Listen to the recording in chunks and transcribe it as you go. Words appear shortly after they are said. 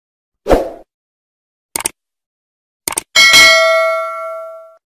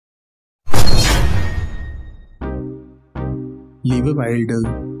Liv Wild.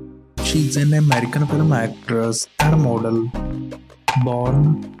 She is an American film actress and model.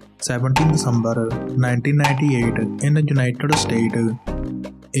 Born 17 December 1998 in the United States.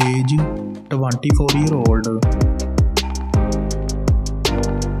 Age 24-year-old.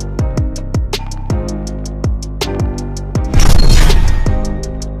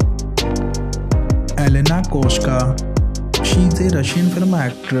 Elena Koshka. She is a Russian film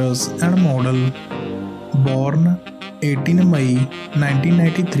actress and model. Born 18 May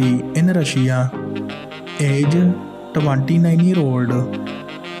 1993 in Russia. Age 29-year-old.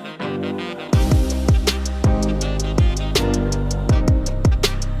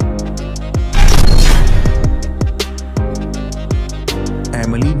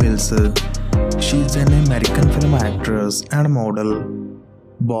 Emily Wills. She is an American film actress and model.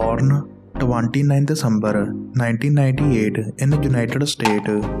 Born 29 December 1998 in the United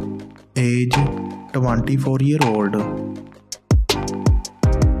States. Age 24-year-old.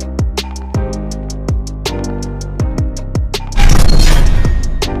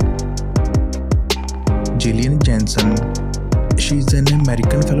 Jillian Jensen. She is an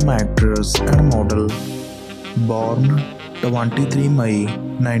American film actress and model. Born 23 May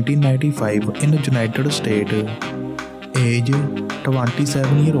 1995 in the United States. Age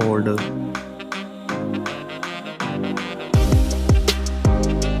 27-year-old.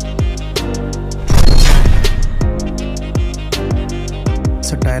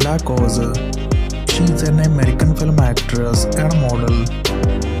 Stella Koz. She is an American film actress and model.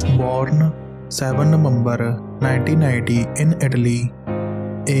 Born 7 November 1990 in Italy.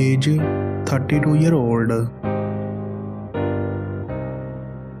 Age 32-year-old.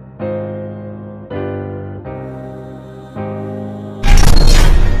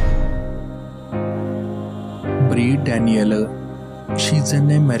 Brie Daniel. She is an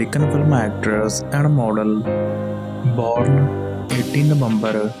American film actress and model. Born 18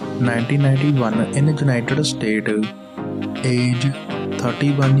 November 1991 in the United States. Age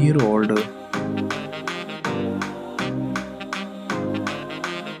 31-year-old.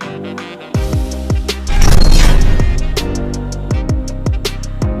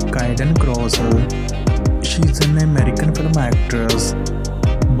 Kaiden Cross. She is an American film actress.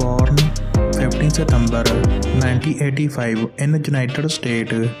 Born 15 September 1985 in the United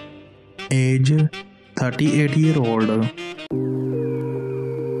States. Age 38-year-old.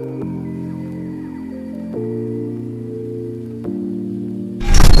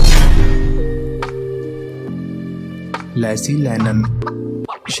 Lacey Lennon.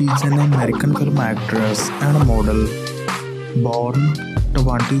 She is an American film actress and model. Born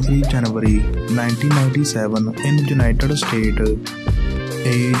 23 January 1997 in the United States.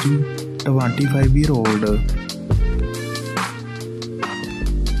 Age 25-year-old.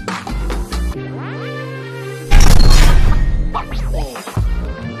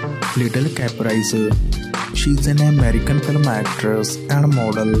 Little Caprice. She is an American film actress and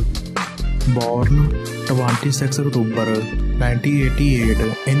model. Born 26 October 1988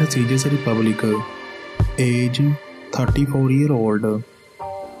 in the Czech Republic. Age 34-year-old.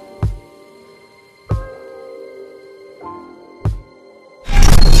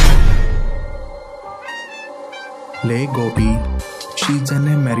 Leigh Gotti. She is an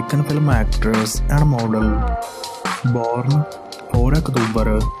American film actress and model. Born 4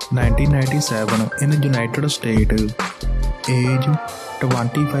 October 1997 in the United States. Age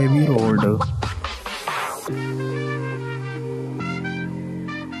 25-year-old.